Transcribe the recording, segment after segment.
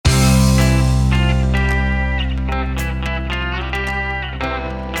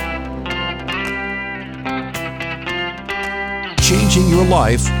changing your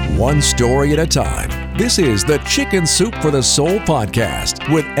life one story at a time. This is the Chicken Soup for the Soul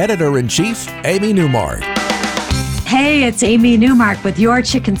podcast with Editor-in-Chief Amy Newmark. Hey, it's Amy Newmark with your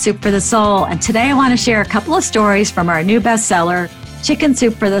Chicken Soup for the Soul. And today I want to share a couple of stories from our new bestseller, Chicken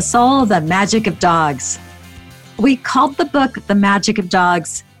Soup for the Soul, The Magic of Dogs. We called the book The Magic of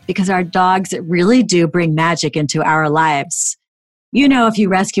Dogs because our dogs really do bring magic into our lives. You know, if you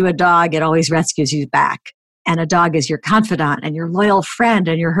rescue a dog, it always rescues you back. And a dog is your confidant and your loyal friend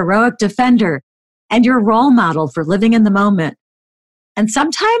and your heroic defender and your role model for living in the moment. And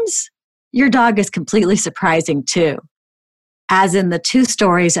sometimes your dog is completely surprising too, as in the two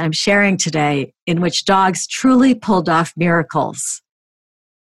stories I'm sharing today in which dogs truly pulled off miracles.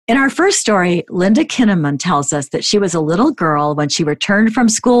 In our first story, Linda Kinnaman tells us that she was a little girl when she returned from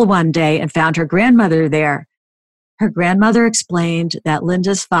school one day and found her grandmother there. Her grandmother explained that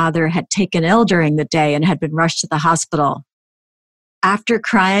Linda's father had taken ill during the day and had been rushed to the hospital. After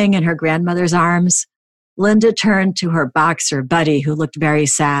crying in her grandmother's arms, Linda turned to her boxer, Buddy, who looked very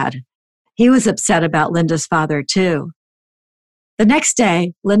sad. He was upset about Linda's father, too. The next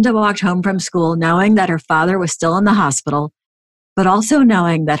day, Linda walked home from school knowing that her father was still in the hospital, but also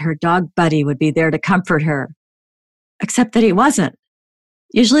knowing that her dog, Buddy, would be there to comfort her. Except that he wasn't.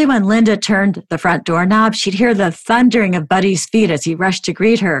 Usually when Linda turned the front doorknob, she'd hear the thundering of Buddy's feet as he rushed to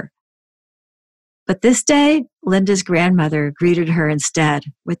greet her. But this day, Linda's grandmother greeted her instead,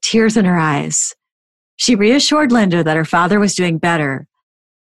 with tears in her eyes. She reassured Linda that her father was doing better.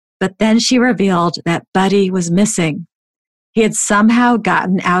 But then she revealed that Buddy was missing. He had somehow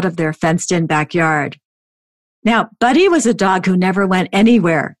gotten out of their fenced-in backyard. Now, Buddy was a dog who never went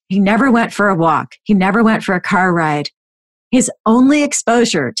anywhere. He never went for a walk. He never went for a car ride. His only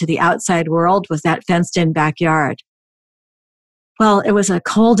exposure to the outside world was that fenced-in backyard. Well, it was a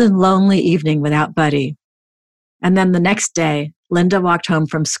cold and lonely evening without Buddy. And then the next day, Linda walked home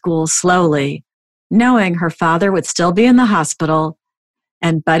from school slowly, knowing her father would still be in the hospital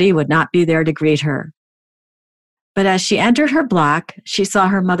and Buddy would not be there to greet her. But as she entered her block, she saw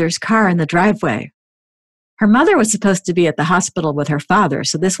her mother's car in the driveway. Her mother was supposed to be at the hospital with her father,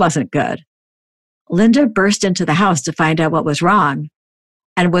 so this wasn't good. Linda burst into the house to find out what was wrong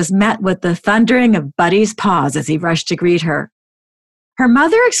and was met with the thundering of Buddy's paws as he rushed to greet her. Her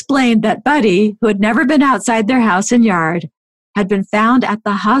mother explained that Buddy, who had never been outside their house and yard, had been found at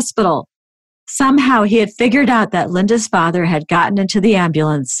the hospital. Somehow he had figured out that Linda's father had gotten into the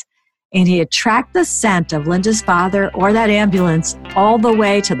ambulance, and he had tracked the scent of Linda's father or that ambulance all the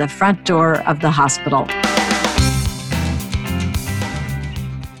way to the front door of the hospital.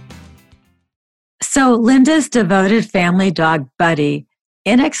 So Linda's devoted family dog, Buddy,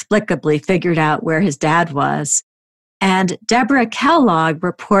 inexplicably figured out where his dad was. And Deborah Kellogg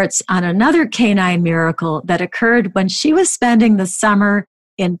reports on another canine miracle that occurred when she was spending the summer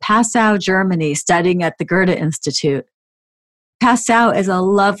in Passau, Germany, studying at the Goethe Institute. Passau is a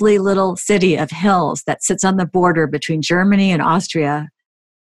lovely little city of hills that sits on the border between Germany and Austria.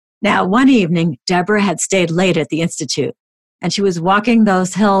 Now, one evening, Deborah had stayed late at the Institute, and she was walking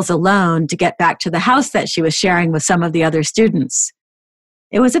those hills alone to get back to the house that she was sharing with some of the other students.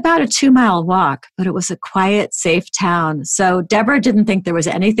 It was about a 2-mile walk, but it was a quiet, safe town, so Deborah didn't think there was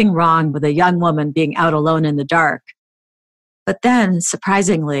anything wrong with a young woman being out alone in the dark. But then,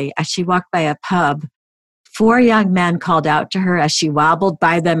 surprisingly, as she walked by a pub, 4 young men called out to her as she wobbled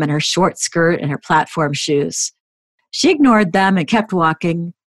by them in her short skirt and her platform shoes. She ignored them and kept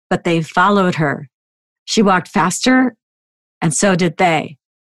walking, but they followed her. She walked faster, and so did they.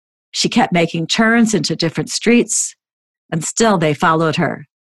 She kept making turns into different streets, and still they followed her.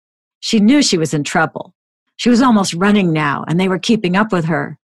 She knew she was in trouble. She was almost running now, and they were keeping up with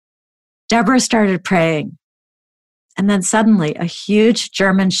her. Deborah started praying. And then suddenly, a huge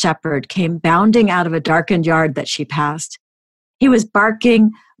German shepherd came bounding out of a darkened yard that she passed. He was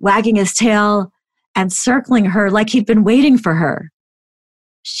barking, wagging his tail, and circling her like he'd been waiting for her.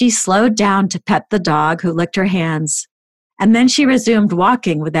 She slowed down to pet the dog, who licked her hands, and then she resumed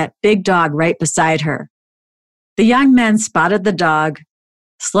walking with that big dog right beside her. The young men spotted the dog,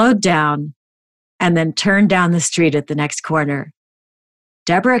 slowed down, and then turned down the street at the next corner.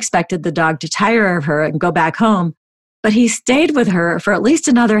 Deborah expected the dog to tire of her and go back home, but he stayed with her for at least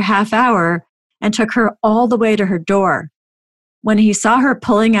another half hour and took her all the way to her door. When he saw her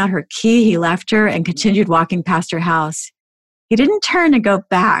pulling out her key, he left her and continued walking past her house. He didn't turn and go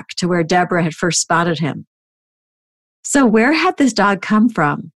back to where Deborah had first spotted him. So where had this dog come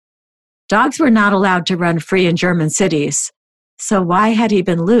from? Dogs were not allowed to run free in German cities. So why had he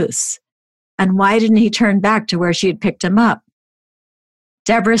been loose? And why didn't he turn back to where she had picked him up?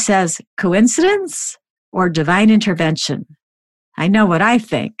 Deborah says, coincidence or divine intervention? I know what I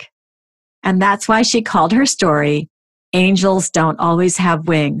think. And that's why she called her story, Angels Don't Always Have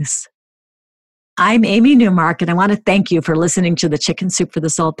Wings. I'm Amy Newmark, and I want to thank you for listening to the Chicken Soup for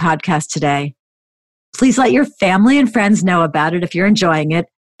the Soul podcast today. Please let your family and friends know about it if you're enjoying it.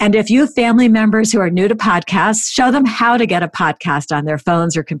 And if you have family members who are new to podcasts, show them how to get a podcast on their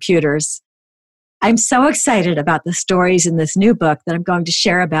phones or computers. I'm so excited about the stories in this new book that I'm going to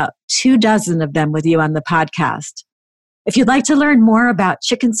share about 24 of them with you on the podcast. If you'd like to learn more about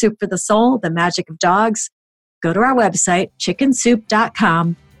Chicken Soup for the Soul, the magic of dogs, go to our website,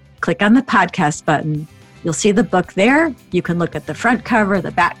 chickensoup.com, click on the podcast button. You'll see the book there. You can look at the front cover,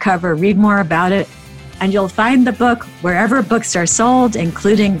 the back cover, read more about it. And you'll find the book wherever books are sold,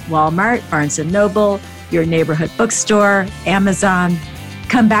 including Walmart, Barnes & Noble, your neighborhood bookstore, Amazon.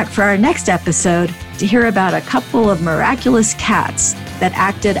 Come back for our next episode to hear about a couple of miraculous cats that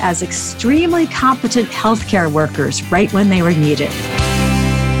acted as extremely competent healthcare workers right when they were needed.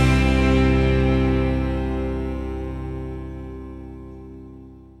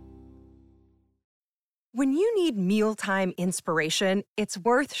 When you need mealtime inspiration, it's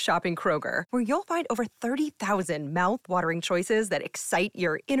worth shopping Kroger, where you'll find over 30,000 mouth-watering choices that excite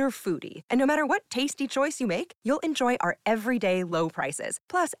your inner foodie. And no matter what tasty choice you make, you'll enjoy our everyday low prices,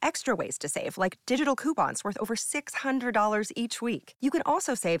 plus extra ways to save, like digital coupons worth over $600 each week. You can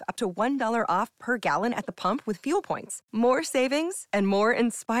also save up to $1 off per gallon at the pump with fuel points. More savings and more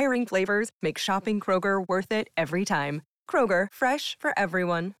inspiring flavors make shopping Kroger worth it every time. Kroger, fresh for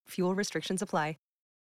everyone. Fuel restrictions apply.